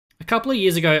couple of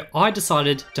years ago, I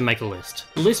decided to make a list.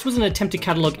 The list was an attempt to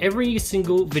catalogue every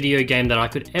single video game that I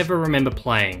could ever remember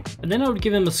playing, and then I would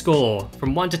give them a score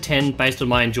from 1 to 10 based on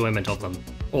my enjoyment of them,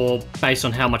 or based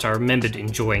on how much I remembered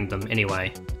enjoying them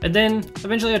anyway. And then,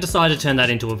 eventually I decided to turn that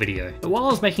into a video. But while I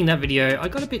was making that video, I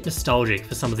got a bit nostalgic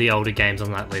for some of the older games on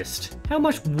that list. How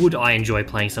much would I enjoy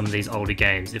playing some of these older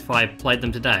games if I played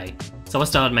them today? So I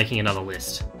started making another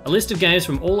list. A list of games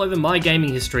from all over my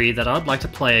gaming history that I'd like to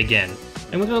play again.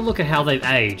 And we're going to look at how they've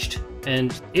aged,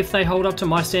 and if they hold up to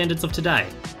my standards of today.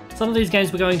 Some of these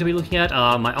games we're going to be looking at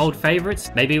are my old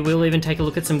favourites. Maybe we'll even take a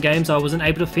look at some games I wasn't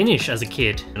able to finish as a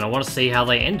kid, and I want to see how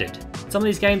they ended. Some of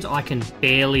these games I can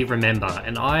barely remember,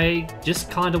 and I just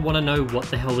kind of want to know what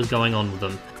the hell was going on with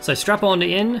them. So strap on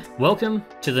in, welcome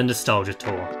to the Nostalgia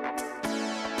Tour.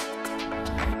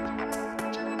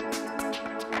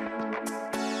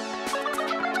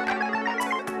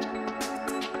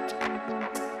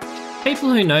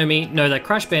 People who know me know that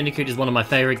Crash Bandicoot is one of my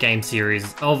favourite game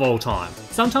series of all time.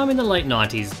 Sometime in the late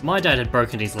 90s, my dad had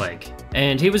broken his leg,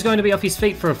 and he was going to be off his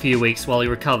feet for a few weeks while he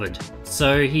recovered.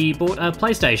 So he bought a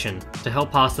PlayStation to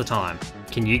help pass the time.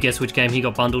 Can you guess which game he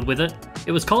got bundled with it?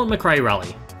 It was Colin McRae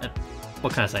Rally.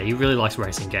 What can I say, he really likes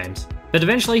racing games. But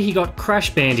eventually he got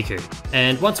Crash Bandicoot,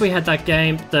 and once we had that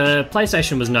game, the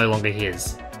PlayStation was no longer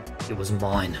his. It was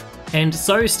mine. And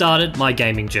so started my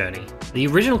gaming journey. The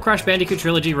original Crash Bandicoot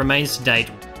trilogy remains to date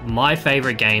my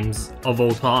favourite games of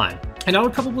all time. And I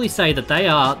would probably say that they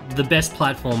are the best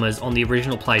platformers on the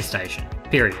original PlayStation,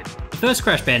 period. The first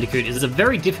Crash Bandicoot is a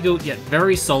very difficult yet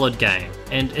very solid game,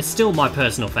 and it's still my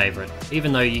personal favourite,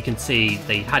 even though you can see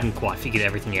they hadn't quite figured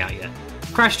everything out yet.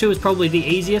 Crash 2 is probably the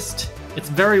easiest. It's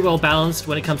very well balanced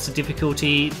when it comes to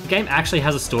difficulty. The game actually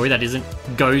has a story that isn't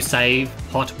go save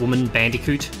hot woman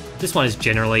Bandicoot. This one is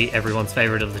generally everyone's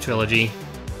favourite of the trilogy.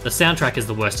 The soundtrack is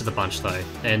the worst of the bunch though,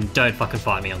 and don't fucking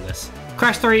fight me on this.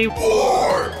 Crash 3,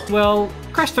 well,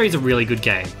 Crash 3 is a really good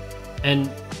game, and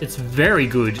it's very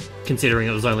good considering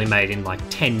it was only made in like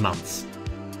 10 months.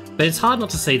 But it's hard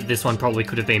not to see that this one probably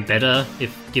could have been better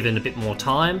if given a bit more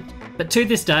time. But to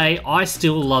this day, I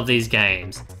still love these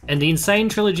games, and the Insane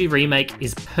Trilogy remake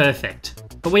is perfect.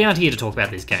 But we aren't here to talk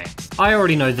about these games. I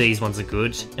already know these ones are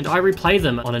good, and I replay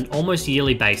them on an almost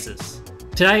yearly basis.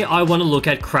 Today I want to look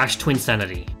at Crash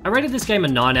Twinsanity. I rated this game a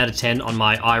 9 out of 10 on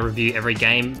my I Review Every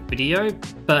Game video,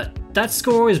 but that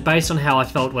score is based on how I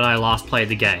felt when I last played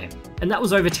the game, and that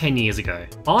was over 10 years ago.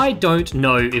 I don't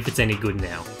know if it's any good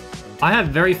now. I have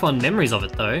very fond memories of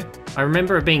it though. I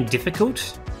remember it being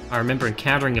difficult. I remember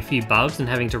encountering a few bugs and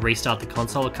having to restart the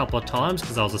console a couple of times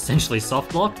because I was essentially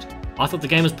soft-locked. I thought the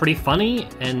game was pretty funny,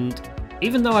 and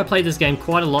even though I played this game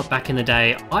quite a lot back in the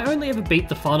day, I only ever beat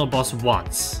the final boss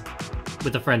once,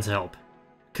 with a friend's help,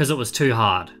 because it was too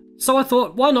hard. So I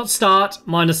thought, why not start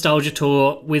my nostalgia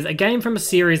tour with a game from a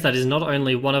series that is not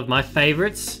only one of my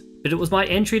favourites, but it was my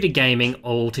entry to gaming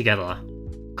altogether.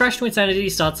 Crash Twinsanity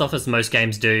starts off as most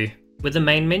games do, with the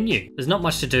main menu. There's not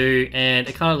much to do, and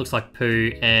it kind of looks like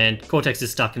poo, and Cortex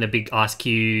is stuck in a big ice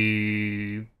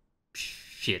cube.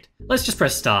 Shit. Let's just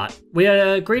press start. We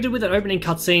are greeted with an opening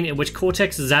cutscene in which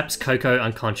Cortex zaps Coco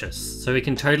unconscious, so he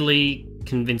can totally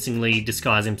convincingly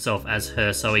disguise himself as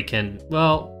her so he can,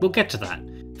 well, we'll get to that.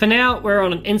 For now, we're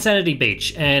on an Insanity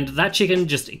Beach, and that chicken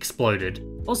just exploded.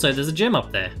 Also, there's a gem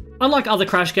up there. Unlike other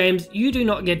Crash games, you do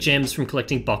not get gems from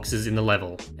collecting boxes in the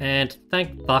level, and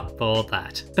thank fuck for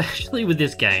that. Especially with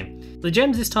this game. The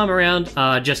gems this time around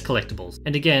are just collectibles,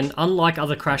 and again, unlike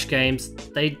other Crash games,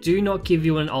 they do not give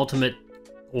you an ultimate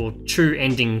or true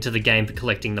ending to the game for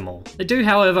collecting them all. They do,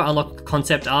 however, unlock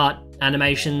concept art,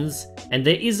 animations, and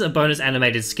there is a bonus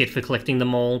animated skit for collecting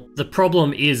them all. The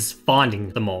problem is finding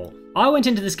them all. I went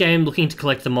into this game looking to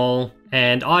collect them all,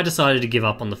 and I decided to give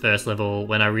up on the first level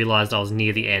when I realised I was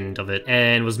near the end of it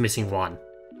and was missing one.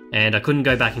 And I couldn't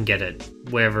go back and get it,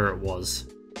 wherever it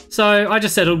was. So I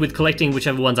just settled with collecting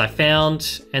whichever ones I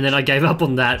found, and then I gave up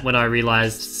on that when I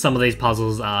realised some of these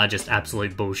puzzles are just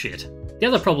absolute bullshit. The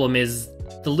other problem is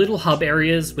the little hub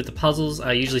areas with the puzzles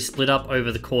are usually split up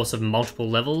over the course of multiple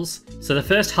levels. So the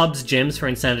first hub's gems for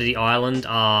Insanity Island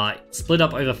are split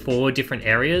up over 4 different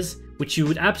areas, which you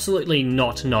would absolutely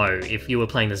not know if you were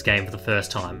playing this game for the first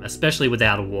time, especially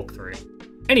without a walkthrough.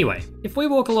 Anyway, if we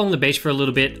walk along the beach for a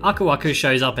little bit, Aku Aku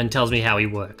shows up and tells me how he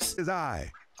works. It is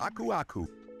I, Aku Aku.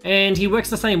 And he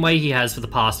works the same way he has for the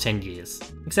past 10 years.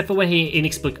 Except for when he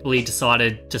inexplicably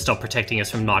decided to stop protecting us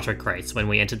from nitro crates when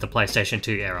we entered the PlayStation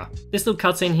 2 era. This little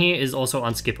cutscene here is also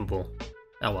unskippable.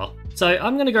 Oh well. So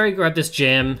I'm gonna go grab this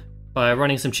gem by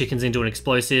running some chickens into an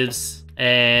explosives,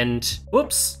 and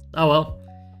whoops, oh well.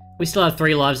 We still have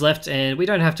 3 lives left and we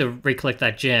don't have to recollect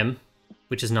that gem.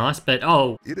 which is nice, but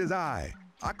oh. It is I,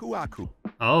 Aku Aku.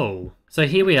 Oh. So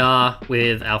here we are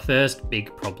with our first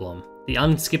big problem. The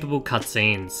unskippable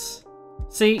cutscenes.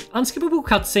 See, unskippable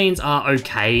cutscenes are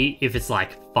okay if it's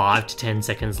like 5 to 10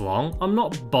 seconds long. I'm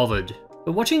not bothered.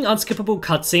 But watching unskippable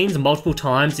cutscenes multiple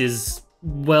times is,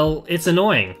 well, it's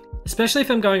annoying. Especially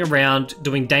if I'm going around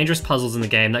doing dangerous puzzles in the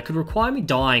game that could require me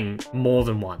dying more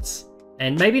than once.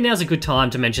 And maybe now's a good time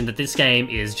to mention that this game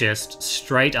is just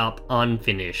straight up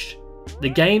unfinished. The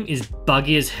game is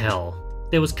buggy as hell.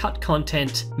 There was cut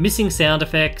content, missing sound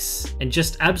effects, and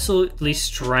just absolutely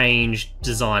strange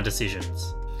design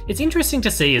decisions. It's interesting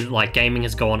to see as like gaming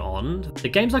has gone on. The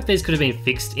games like these could have been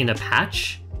fixed in a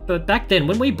patch, but back then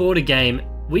when we bought a game,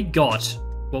 we got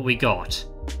what we got.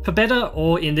 For better,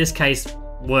 or in this case,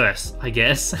 worse, I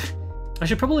guess. I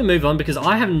should probably move on because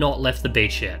I have not left the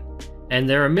beach yet. And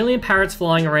there are a million parrots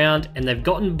flying around and they've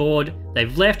gotten bored,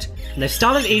 they've left, and they've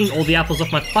started eating all the apples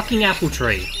off my fucking apple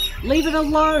tree. Leave it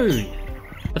alone!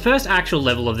 The first actual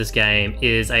level of this game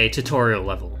is a tutorial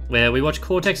level, where we watch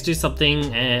Cortex do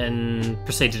something and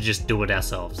proceed to just do it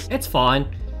ourselves. It's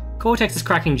fine. Cortex is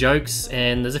cracking jokes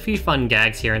and there's a few fun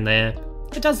gags here and there.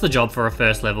 It does the job for a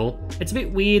first level. It's a bit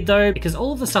weird though, because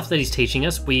all of the stuff that he's teaching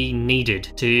us we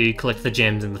needed to collect the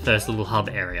gems in the first little hub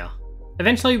area.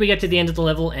 Eventually we get to the end of the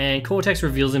level and Cortex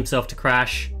reveals himself to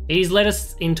Crash. He's led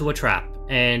us into a trap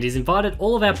and he's invited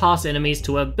all of our past enemies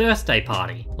to a birthday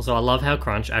party. Also, I love how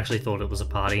Crunch actually thought it was a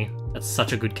party. That's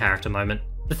such a good character moment.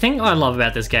 The thing I love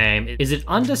about this game is it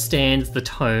understands the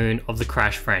tone of the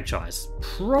Crash franchise.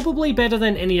 Probably better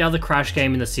than any other Crash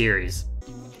game in the series.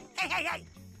 Hey!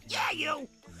 Yeah, you!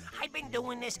 I've been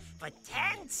doing this for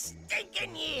 10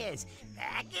 stinking years.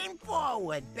 Back and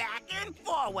forward,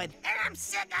 and I'm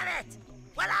sick of it.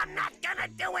 Well, I'm not gonna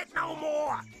do it no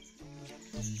more.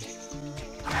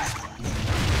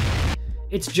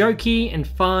 It's jokey and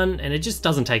fun, and it just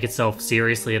doesn't take itself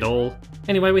seriously at all.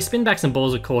 Anyway, we spin back some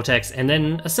balls with Cortex, and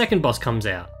then a second boss comes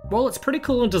out. While it's pretty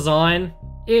cool in design,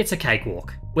 it's a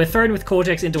cakewalk. We're thrown with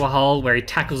Cortex into a hole where he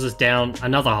tackles us down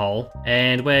another hole,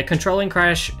 and we're controlling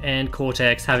Crash and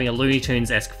Cortex having a Looney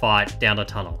Tunes-esque fight down a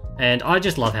tunnel. And I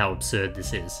just love how absurd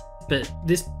this is. But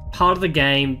this part of the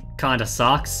game kinda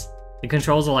sucks. The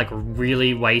controls are like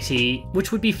really weighty,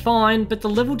 which would be fine, but the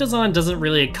level design doesn't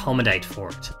really accommodate for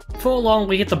it. Before long,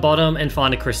 we hit the bottom and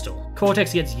find a crystal.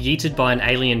 Cortex gets yeeted by an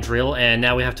alien drill, and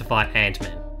now we have to fight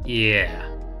Ant-Man. Yeah.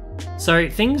 So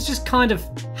things just kind of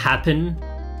happen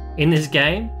in this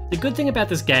game. The good thing about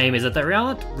this game is that there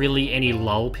aren't really any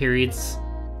lull periods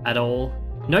at all.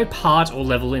 No part or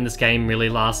level in this game really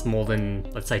lasts more than,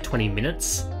 let's say, 20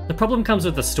 minutes. The problem comes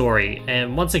with the story,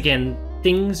 and once again,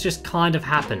 things just kind of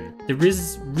happen. There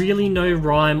is really no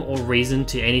rhyme or reason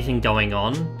to anything going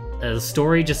on. The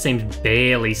story just seems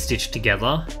barely stitched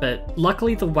together, but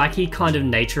luckily the wacky kind of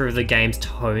nature of the game's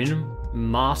tone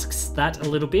masks that a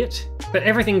little bit. But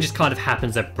everything just kind of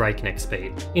happens at breakneck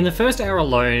speed. In the first hour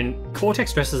alone,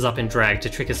 Cortex dresses up in drag to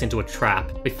trick us into a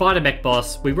trap. We fight a mech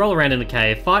boss, we roll around in the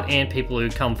cave, fight ant people who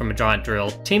come from a giant drill,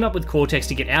 team up with Cortex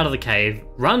to get out of the cave,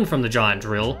 run from the giant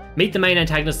drill, meet the main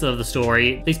antagonists of the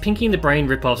story. These Pinky and the Brain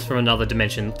ripoffs from another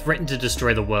dimension threaten to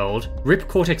destroy the world, rip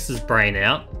Cortex's brain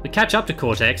out. We catch up to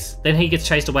Cortex, then he gets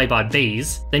chased away by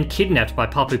bees, then kidnapped by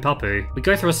Papu Papu. We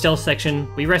go through a stealth section,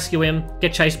 we rescue him,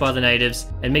 get chased by the natives,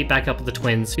 and meet back up with the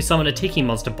twins, who summon a tiki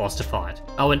monster boss to fight.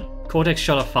 Oh, and Cortex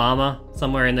shot a farmer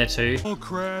somewhere in there too. Oh,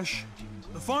 Crash.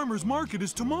 The farmer's market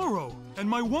is tomorrow, and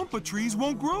my wampa trees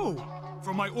won't grow,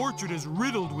 for my orchard is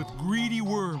riddled with greedy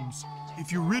worms.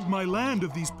 If you rid my land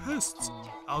of these pests,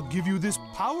 I'll give you this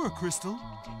power crystal.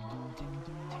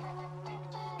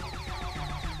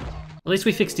 At least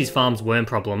we fixed his farm's worm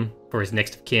problem for his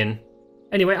next of kin.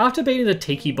 Anyway, after beating the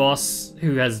tiki boss,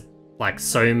 who has like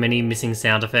so many missing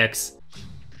sound effects,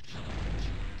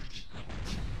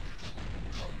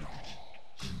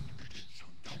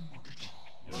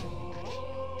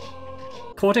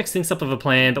 Cortex thinks up of a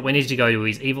plan, but we need to go to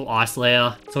his evil ice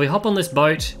lair. So we hop on this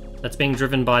boat that's being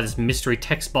driven by this mystery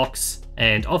text box,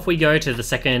 and off we go to the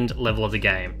second level of the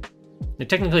game. Now,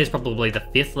 technically it's probably the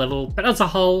 5th level, but as a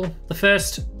whole, the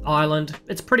first island,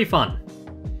 it's pretty fun.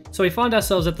 So we find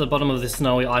ourselves at the bottom of this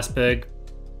snowy iceberg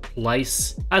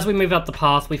place. As we move up the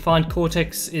path, we find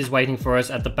Cortex is waiting for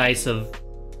us at the base of,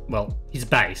 well, his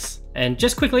base. And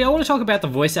just quickly, I want to talk about the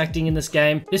voice acting in this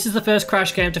game. This is the first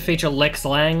Crash game to feature Lex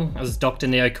Lang as Dr.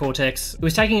 Neo Cortex, who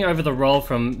is taking over the role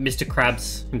from Mr.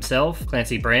 Krabs himself,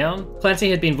 Clancy Brown. Clancy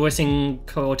had been voicing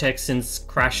Cortex since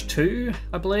Crash 2,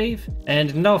 I believe.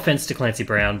 And no offense to Clancy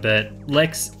Brown, but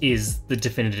Lex is the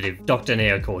definitive Dr.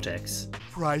 Neo Cortex.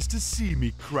 Surprised to see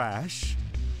me, Crash?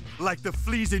 Like the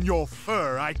fleas in your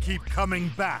fur, I keep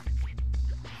coming back.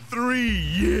 3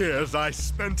 years I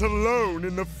spent alone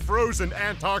in the frozen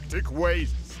Antarctic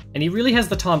wastes. And he really has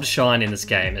the time to shine in this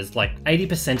game, as like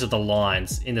 80% of the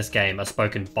lines in this game are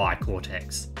spoken by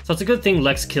Cortex. So it's a good thing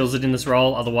Lex kills it in this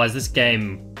role, otherwise this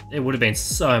game, it would have been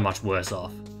so much worse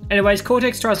off. Anyways,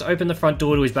 Cortex tries to open the front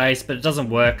door to his base, but it doesn't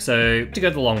work, so to go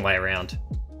the long way around.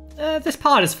 This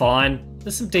part is fine.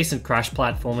 There's some decent crash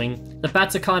platforming. The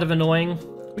bats are kind of annoying.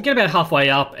 We get about halfway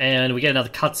up and we get another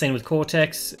cutscene with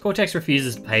Cortex. Cortex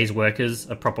refuses to pay his workers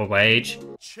a proper wage.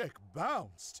 Check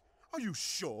bounced. Are you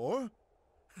sure?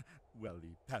 Well,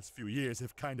 the past few years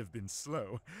have kind of been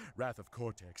slow. Wrath of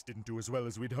Cortex didn't do as well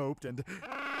as we'd hoped, and...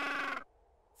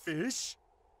 Fish?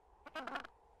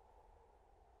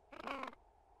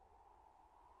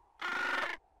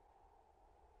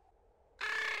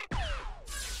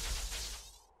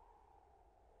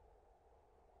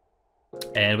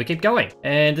 And we keep going.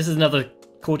 And this is another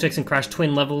Cortex and Crash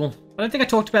Twin level. I don't think I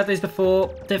talked about these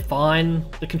before. They're fine.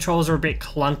 The controls are a bit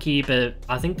clunky, but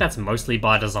I think that's mostly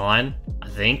by design, I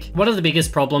think. One of the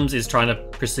biggest problems is trying to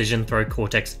precision throw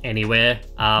Cortex anywhere.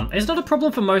 It's not a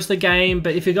problem for most of the game,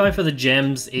 but if you're going for the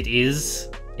gems, it is.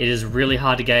 It is really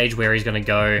hard to gauge where he's gonna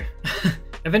go.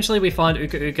 Eventually we find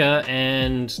Uka Uka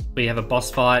and we have a boss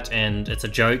fight and it's a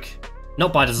joke.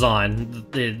 Not by design,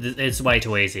 it's way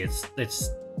too easy. It's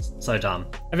so dumb.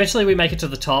 Eventually we make it to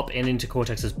the top and into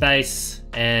Cortex's base,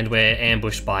 and we're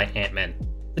ambushed by Ant-Man.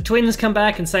 The twins come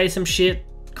back and say some shit.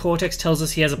 Cortex tells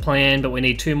us he has a plan, but we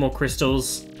need 2 more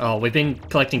crystals. Oh, we've been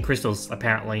collecting crystals,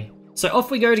 apparently. So off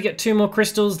we go to get 2 more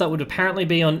crystals that would apparently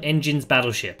be on Engine's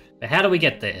battleship. But how do we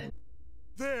get there?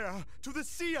 There, to the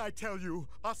sea, I tell you!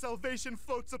 Our salvation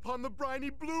floats upon the briny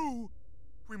blue!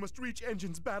 We must reach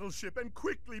Engine's battleship, and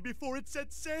quickly before it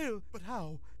sets sail. But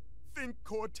how? Think,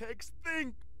 Cortex,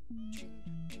 think!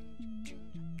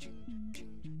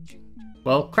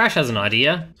 Well, Crash has an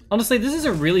idea. Honestly, this is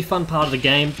a really fun part of the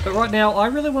game, but right now I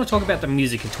really want to talk about the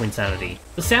music of Twinsanity.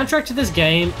 The soundtrack to this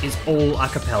game is all a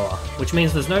cappella, which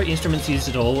means there's no instruments used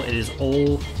at all, it is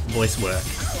all voice work.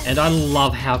 And I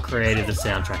love how creative the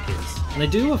soundtrack is. And they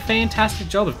do a fantastic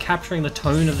job of capturing the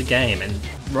tone of the game and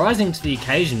rising to the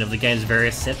occasion of the game's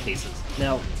various set pieces.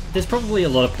 Now, there's probably a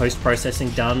lot of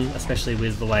post-processing done, especially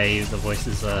with the way the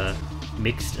voices are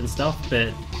mixed and stuff,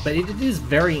 but it is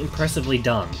very impressively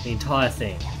done, the entire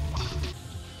thing.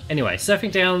 Anyway,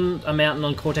 surfing down a mountain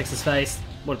on Cortex's face,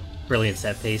 what a brilliant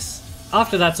set piece.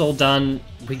 After that's all done,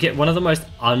 we get one of the most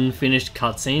unfinished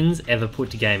cutscenes ever put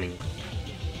to gaming.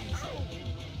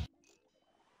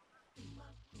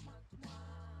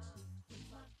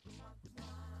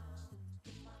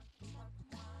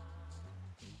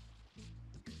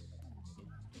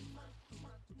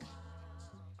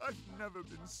 I've never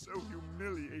been so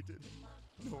humiliated.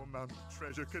 No amount of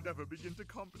treasure could ever begin to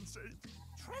compensate.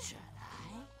 Treasure,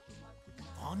 eh?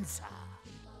 Bonza.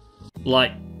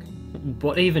 Like,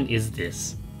 what even is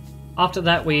this? After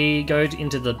that we go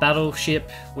into the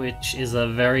battleship, which is a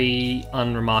very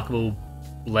unremarkable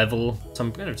level, so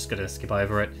I'm just gonna skip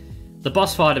over it. The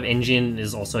boss fight of Engine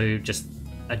is also just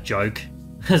a joke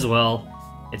as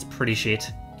well. It's pretty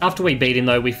shit. After we beat him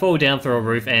though, we fall down through a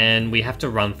roof and we have to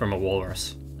run from a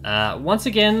walrus. Once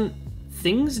again,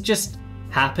 things just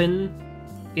happen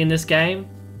in this game.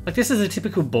 Like, this is a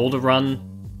typical boulder run,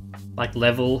 like,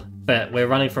 level, but we're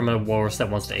running from a walrus that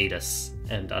wants to eat us,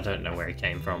 and I don't know where he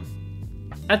came from.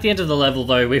 At the end of the level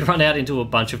though, we run out into a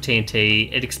bunch of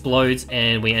TNT, it explodes,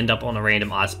 and we end up on a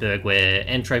random iceberg where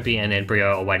Entropy and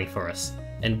Embryo are waiting for us.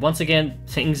 And once again,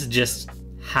 things just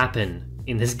happen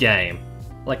in this game.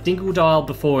 Like, Dingle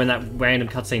before in that random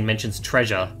cutscene mentions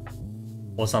treasure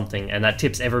or something, and that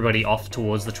tips everybody off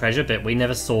towards the treasure, but we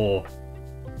never saw...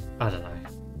 I don't know.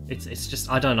 It's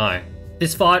just, I don't know.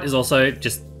 This fight is also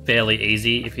just fairly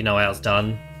easy if you know how it's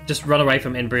done. Just run away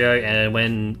from Embryo, and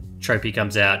when Tropy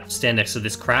comes out, stand next to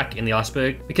this crack in the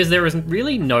iceberg, because there is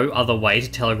really no other way to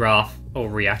telegraph or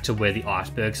react to where the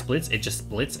iceberg splits. It just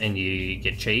splits and you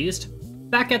get cheesed.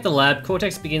 Back at the lab,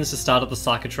 Cortex begins to start up the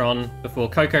Psychotron before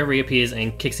Coco reappears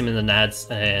and kicks him in the nads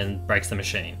and breaks the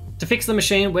machine. To fix the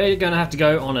machine, we're going to have to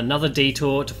go on another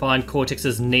detour to find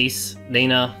Cortex's niece,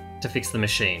 Nina, to fix the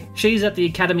machine. She's at the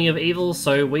Academy of Evil,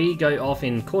 so we go off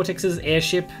in Cortex's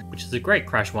airship, which is a great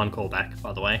Crash 1 callback,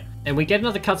 by the way. And we get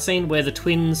another cutscene where the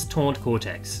twins taunt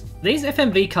Cortex. These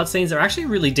FMV cutscenes are actually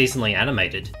really decently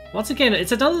animated. Once again,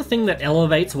 it's another thing that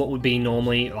elevates what would be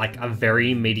normally like a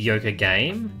very mediocre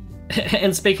game.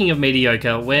 And speaking of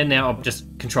mediocre, we're now just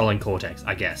controlling Cortex,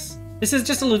 I guess. This is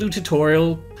just a little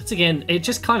tutorial. Once again, it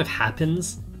just kind of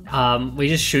happens. We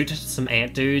just shoot some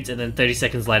ant dudes and then 30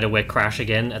 seconds later we're Crash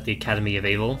again at the Academy of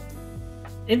Evil.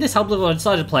 In this hub level, I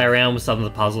decided to play around with some of the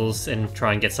puzzles and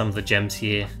try and get some of the gems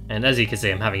here. And as you can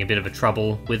see, I'm having a bit of a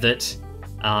trouble with it.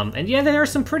 And yeah, there are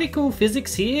some pretty cool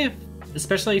physics here,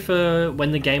 especially for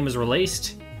when the game was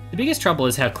released. The biggest trouble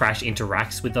is how Crash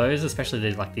interacts with those,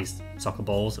 especially like these soccer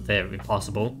balls, if they're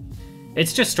impossible.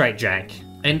 It's just straight jank.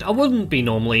 And I wouldn't be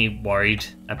normally worried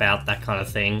about that kind of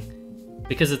thing,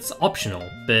 because it's optional,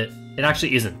 but it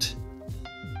actually isn't.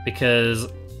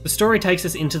 Because the story takes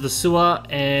us into the sewer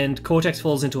and Cortex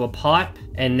falls into a pipe,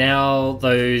 and now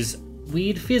those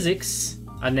weird physics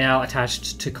are now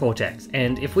attached to Cortex.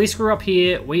 And if we screw up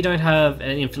here, we don't have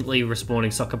an infinitely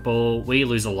respawning soccer ball, we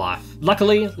lose a life.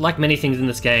 Luckily, like many things in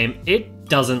this game, it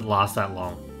doesn't last that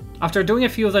long. After doing a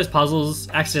few of those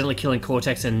puzzles, accidentally killing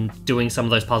Cortex and doing some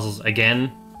of those puzzles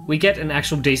again, we get an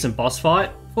actual decent boss fight.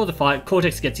 For the fight,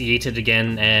 Cortex gets yeeted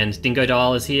again and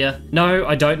Dingodile is here. No,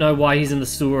 I don't know why he's in the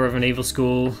sewer of an evil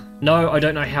school. No, I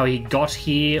don't know how he got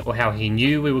here or how he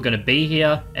knew we were going to be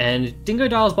here. And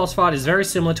Dingodile's boss fight is very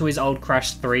similar to his old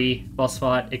Crash 3 boss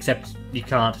fight, except you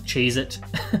can't cheese it.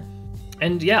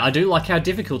 And yeah, I do like how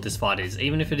difficult this fight is,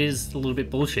 even if it is a little bit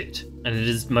bullshit, and it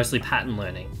is mostly pattern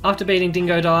learning. After beating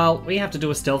Dingodile, we have to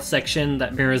do a stealth section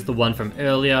that mirrors the one from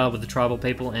earlier with the tribal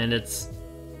people, and it's...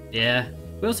 yeah.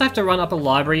 We also have to run up a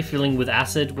library filling with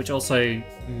acid, which also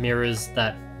mirrors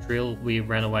that drill we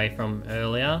ran away from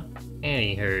earlier.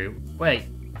 Anywho, wait,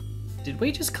 did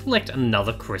we just collect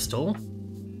another crystal?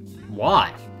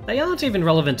 Why? They aren't even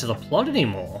relevant to the plot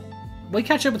anymore. We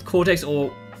catch up with Cortex,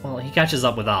 or, well, he catches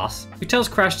up with us. He tells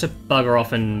Crash to bugger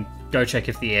off and go check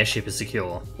if the airship is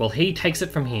secure. Well, he takes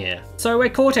it from here. So we're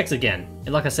Cortex again,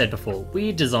 and like I said before,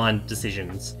 weird design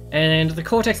decisions. And the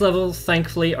Cortex level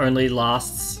thankfully only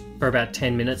lasts for about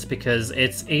 10 minutes because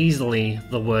it's easily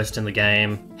the worst in the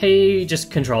game. He just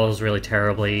controls really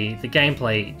terribly, the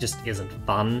gameplay just isn't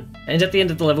fun. And at the end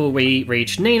of the level we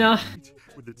reach Nina.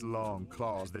 With its long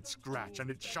claws that scratch and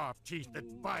its sharp teeth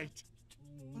that bite.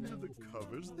 Under the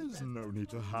covers, there's no need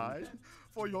to hide,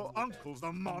 for your uncle's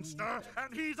a monster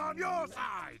and he's on your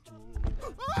side!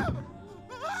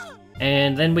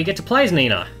 And then we get to play as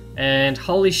Nina. And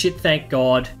holy shit, thank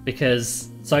God, because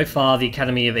so far the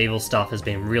Academy of Evil stuff has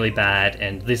been really bad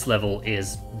and this level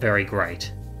is very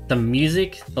great. The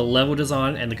music, the level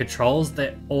design, and the controls,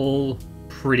 they're all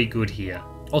pretty good here.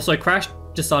 Also, Crash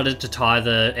decided to tie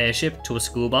the airship to a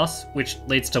school bus, which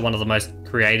leads to one of the most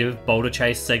creative boulder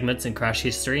chase segments in Crash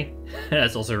history.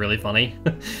 That's also really funny.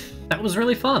 That was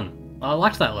really fun. I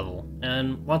liked that level.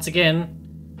 And once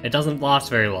again, it doesn't last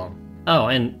very long. Oh,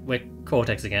 and we're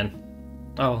Cortex again.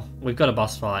 Oh, we've got a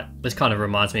boss fight. This kind of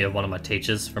reminds me of one of my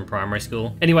teachers from primary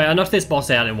school. Anyway, I knocked this boss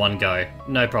out in one go.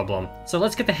 No problem. So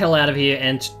let's get the hell out of here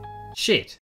and...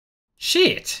 shit.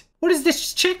 Shit! What is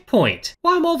this checkpoint?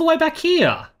 Why am I all the way back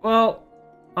here? Well,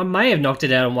 I may have knocked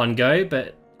it out in one go,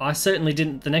 but I certainly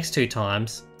didn't the next 2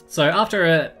 times. So after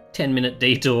a 10-minute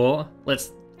detour,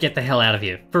 let's get the hell out of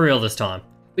here. For real this time.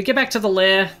 We get back to the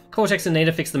lair, Cortex and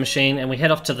Nina fix the machine, and we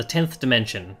head off to the 10th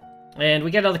dimension. And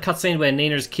we get another cutscene where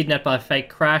Nina is kidnapped by a fake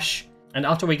Crash, and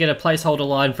after we get a placeholder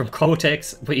line from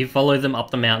Cortex, we follow them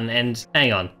up the mountain, and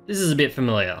hang on, this is a bit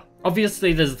familiar.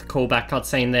 Obviously there's the callback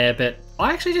cutscene there, but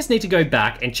I actually just need to go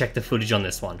back and check the footage on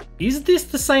this one. Is this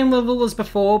the same level as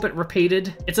before, but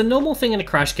repeated? It's a normal thing in a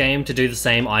Crash game to do the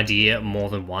same idea more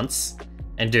than once,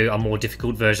 and do a more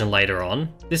difficult version later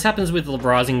on. This happens with the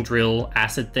rising drill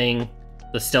acid thing,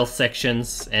 the stealth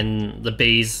sections, and the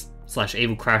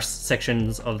bees/evil Crash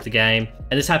sections of the game.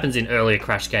 And this happens in earlier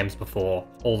Crash games before,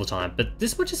 all the time. But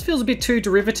this one just feels a bit too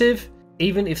derivative,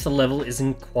 even if the level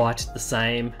isn't quite the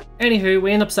same. Anywho,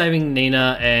 we end up saving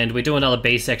Nina, and we do another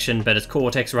B section, but it's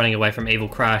Cortex running away from Evil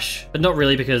Crash. But not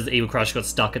really, because Evil Crash got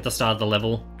stuck at the start of the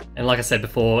level. And like I said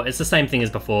before, it's the same thing as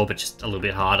before, but just a little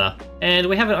bit harder. And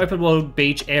we have an open world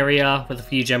beach area with a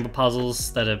few general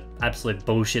puzzles that are absolute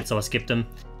bullshit, so I skipped them.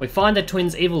 We find the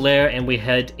twins' evil lair, and we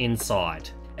head inside.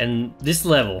 And this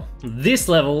level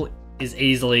is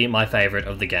easily my favorite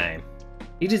of the game.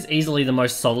 It is easily the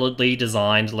most solidly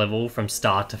designed level from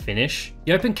start to finish.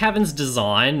 The open cavern's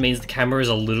design means the camera is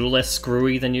a little less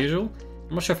screwy than usual.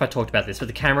 I'm not sure if I talked about this, but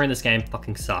the camera in this game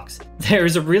fucking sucks. There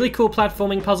is a really cool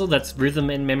platforming puzzle that's rhythm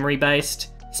and memory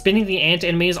based. Spinning the ant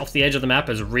enemies off the edge of the map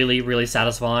is really, really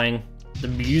satisfying. The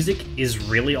music is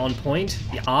really on point.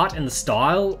 The art and the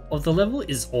style of the level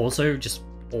is also just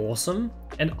awesome.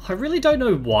 And I really don't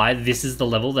know why this is the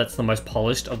level that's the most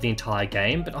polished of the entire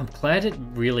game, but I'm glad it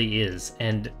really is.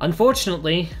 And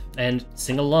unfortunately, and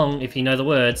sing along if you know the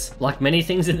words, like many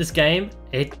things in this game,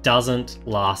 it doesn't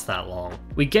last that long.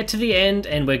 We get to the end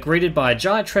and we're greeted by a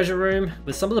giant treasure room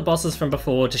with some of the bosses from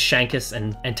before to shank us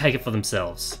and take it for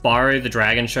themselves. Spyro the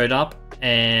Dragon showed up,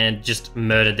 and just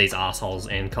murdered these assholes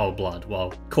in cold blood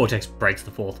while Cortex breaks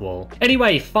the fourth wall.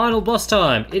 Anyway, final boss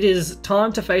time. It is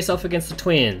time to face off against the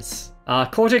twins.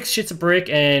 Cortex shits a brick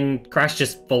and Crash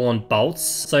just full on bolts,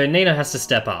 so Nina has to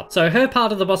step up. So her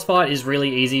part of the boss fight is really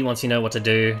easy once you know what to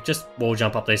do. Just wall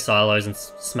jump up these silos and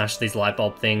smash these light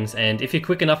bulb things, and if you're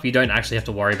quick enough you don't actually have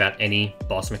to worry about any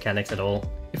boss mechanics at all.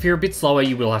 If you're a bit slower,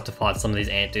 you will have to fight some of these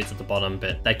ant dudes at the bottom,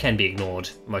 but they can be ignored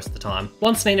most of the time.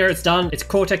 Once Nina is done, it's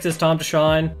Cortex's time to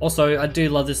shine. Also, I do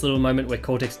love this little moment where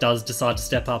Cortex does decide to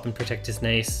step up and protect his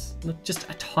niece. Just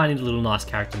a tiny little nice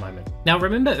character moment. Now,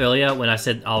 remember earlier when I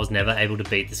said I was never able to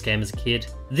beat this game as a kid?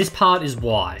 This part is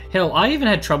why. Hell, I even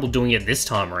had trouble doing it this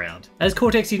time around. As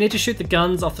Cortex, you need to shoot the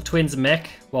guns off the twins' mech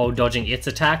while dodging its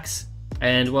attacks.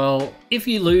 And well, if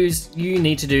you lose, you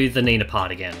need to do the Nina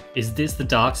part again. Is this the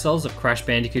Dark Souls of Crash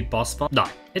Bandicoot boss fight? No,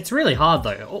 it's really hard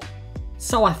though. Oh,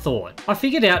 so I thought. I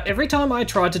figured out every time I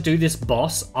tried to do this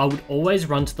boss, I would always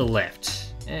run to the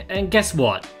left. And guess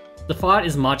what? The fight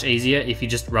is much easier if you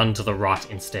just run to the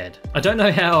right instead. I don't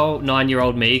know how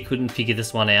 9-year-old me couldn't figure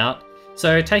this one out.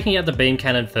 So taking out the beam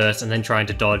cannon first and then trying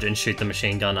to dodge and shoot the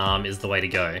machine gun arm is the way to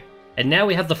go. And now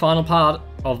we have the final part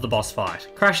of the boss fight.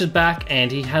 Crash is back and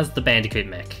he has the Bandicoot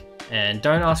mech. And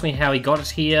don't ask me how he got it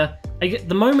here.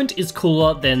 The moment is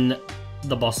cooler than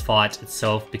the boss fight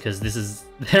itself because this is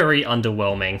very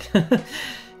underwhelming.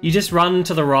 You just run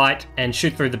to the right and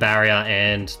shoot through the barrier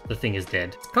and the thing is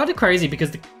dead. It's kind of crazy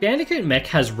because the Bandicoot mech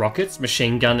has rockets,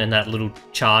 machine gun, and that little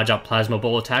charge up plasma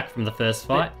ball attack from the first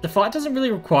fight. The fight doesn't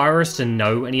really require us to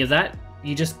know any of that.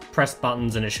 You just press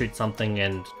buttons and it shoots something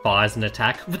and fires an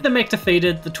attack. With the mech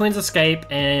defeated, the twins escape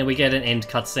and we get an end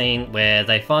cutscene where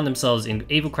they find themselves in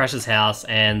Evil Crash's house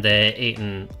and they're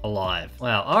eaten alive.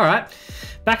 Wow, alright.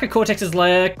 Back at Cortex's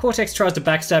lair, Cortex tries to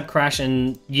backstab Crash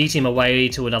and yeet him away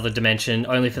to another dimension,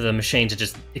 only for the machine to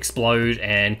just explode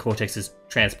and Cortex is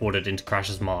transported into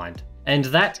Crash's mind. And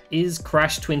that is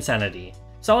Crash Twinsanity.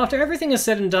 So after everything is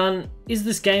said and done, is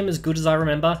this game as good as I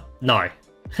remember? No,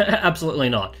 absolutely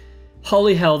not.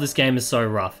 Holy hell, this game is so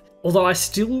rough. Although I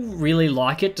still really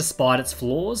like it despite its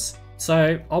flaws.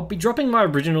 So I'll be dropping my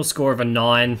original score of a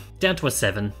 9 down to a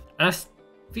 7. And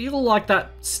I feel like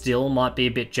that still might be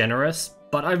a bit generous,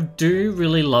 but I do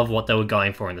really love what they were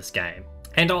going for in this game.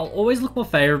 And I'll always look more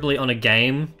favourably on a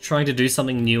game trying to do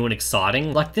something new and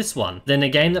exciting like this one, than a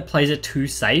game that plays it too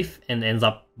safe and ends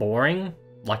up boring,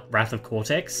 like Wrath of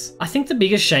Cortex. I think the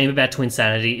biggest shame about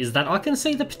Twinsanity is that I can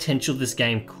see the potential this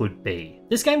game could be.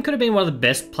 This game could have been one of the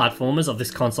best platformers of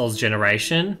this console's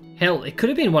generation. Hell, it could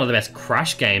have been one of the best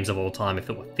Crash games of all time if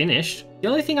it were finished. The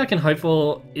only thing I can hope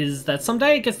for is that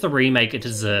someday it gets the remake it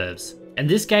deserves. And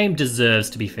this game deserves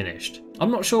to be finished. I'm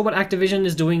not sure what Activision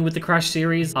is doing with the Crash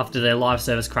series after their live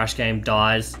service Crash game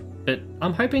dies, but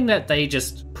I'm hoping that they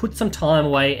just put some time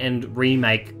away and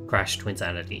remake Crash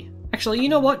Twinsanity. Actually, you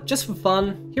know what? Just for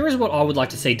fun, here is what I would like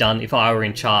to see done if I were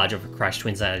in charge of a Crash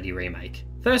Twinsanity remake.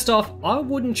 First off, I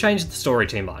wouldn't change the story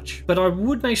too much, but I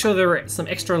would make sure there are some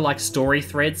extra story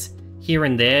threads here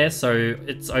and there, so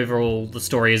it's overall the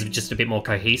story is just a bit more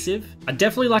cohesive. I'd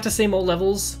definitely like to see more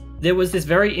levels. There was this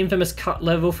very infamous cut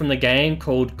level from the game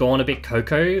called Gone a Bit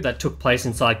Coco that took place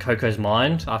inside Coco's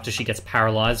mind after she gets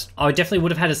paralyzed. I definitely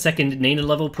would have had a second Nina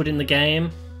level put in the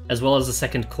game, as well as a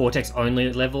second Cortex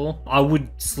only level. I would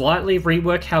slightly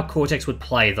rework how Cortex would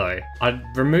play though. I'd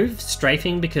remove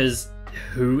strafing because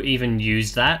who even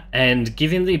used that? And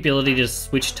give him the ability to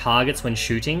switch targets when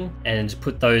shooting and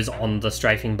put those on the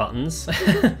strafing buttons.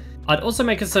 I'd also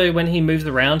make it so when he moves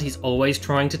around, he's always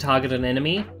trying to target an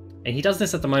enemy. And he does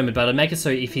this at the moment, but I'd make it so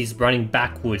if he's running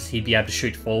backwards, he'd be able to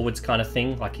shoot forwards kind of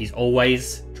thing. Like he's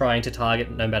always trying to target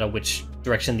no matter which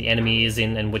direction the enemy is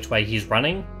in and which way he's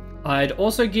running. I'd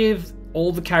also give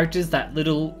all the characters that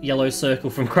little yellow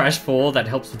circle from Crash 4 that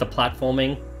helps with the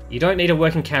platforming. You don't need a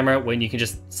working camera when you can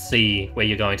just see where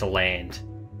you're going to land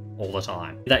all the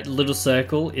time. That little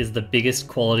circle is the biggest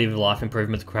quality of life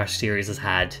improvement the Crash series has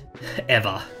had,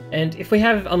 ever. And if we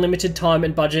have unlimited time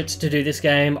and budget to do this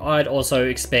game, I'd also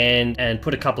expand and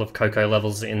put a couple of Coco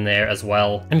levels in there as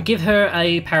well, and give her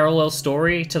a parallel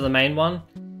story to the main one.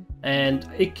 And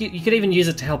you could even use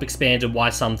it to help expand why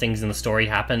some things in the story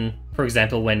happen. For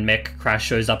example, when Mech Crash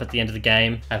shows up at the end of the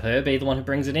game, have her be the one who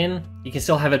brings it in. You can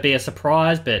still have it be a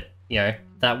surprise, but, you know,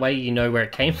 that way you know where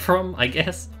it came from, I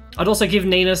guess. I'd also give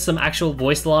Nina some actual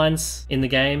voice lines in the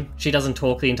game. She doesn't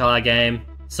talk the entire game,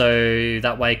 so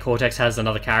that way Cortex has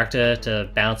another character to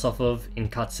bounce off of in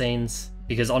cutscenes.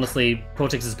 Because honestly,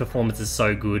 Cortex's performance is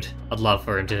so good, I'd love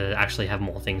for him to actually have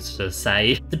more things to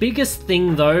say. The biggest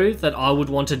thing though that I would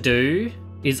want to do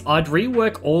is I'd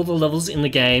rework all the levels in the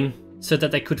game so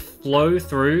that they could flow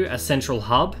through a central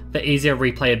hub for easier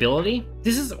replayability.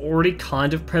 This is already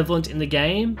kind of prevalent in the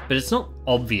game, but it's not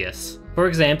obvious. For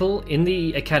example, in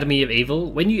the Academy of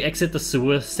Evil, when you exit the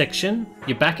sewer section,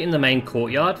 you're back in the main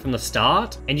courtyard from the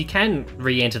start, and you can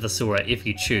re-enter the sewer if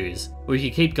you choose. Or you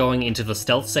can keep going into the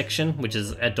stealth section, which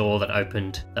is a door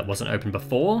that wasn't open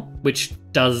before, which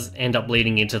does end up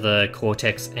leading into the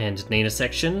Cortex and Nina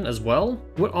section as well.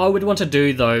 What I would want to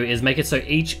do though is make it so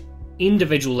each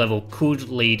individual level could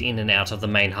lead in and out of the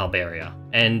main hub area.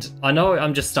 And I know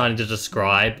I'm just starting to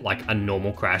describe like a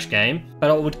normal Crash game, but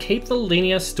I would keep the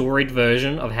linear storied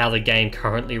version of how the game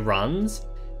currently runs,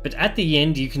 but at the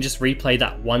end you can just replay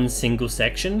that one single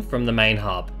section from the main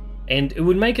hub. And it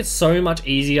would make it so much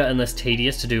easier and less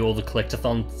tedious to do all the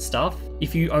collectathon stuff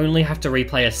if you only have to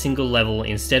replay a single level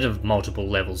instead of multiple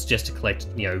levels just to collect,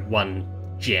 one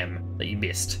gem that you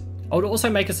missed. I would also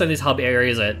make it so these hub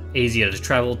areas are easier to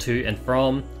travel to and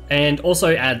from, and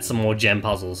also add some more gem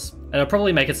puzzles. And I'll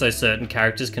probably make it so certain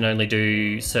characters can only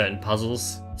do certain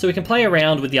puzzles, so we can play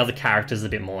around with the other characters a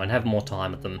bit more and have more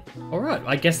time with them. Alright,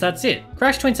 I guess that's it.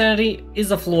 Crash Twinsanity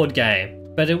is a flawed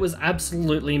game, but it was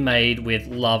absolutely made with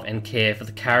love and care for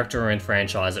the character and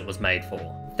franchise it was made for.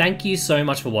 Thank you so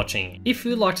much for watching. If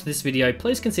you liked this video,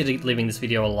 please consider leaving this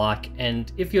video a like,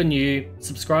 and if you're new,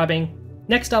 subscribing.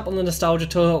 Next up on the Nostalgia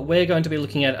Tour, we're going to be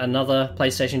looking at another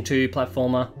PlayStation 2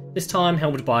 platformer, this time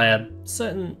helmed by a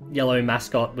certain yellow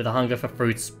mascot with a hunger for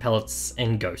fruits, pellets,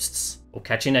 and ghosts. We'll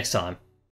catch you next time.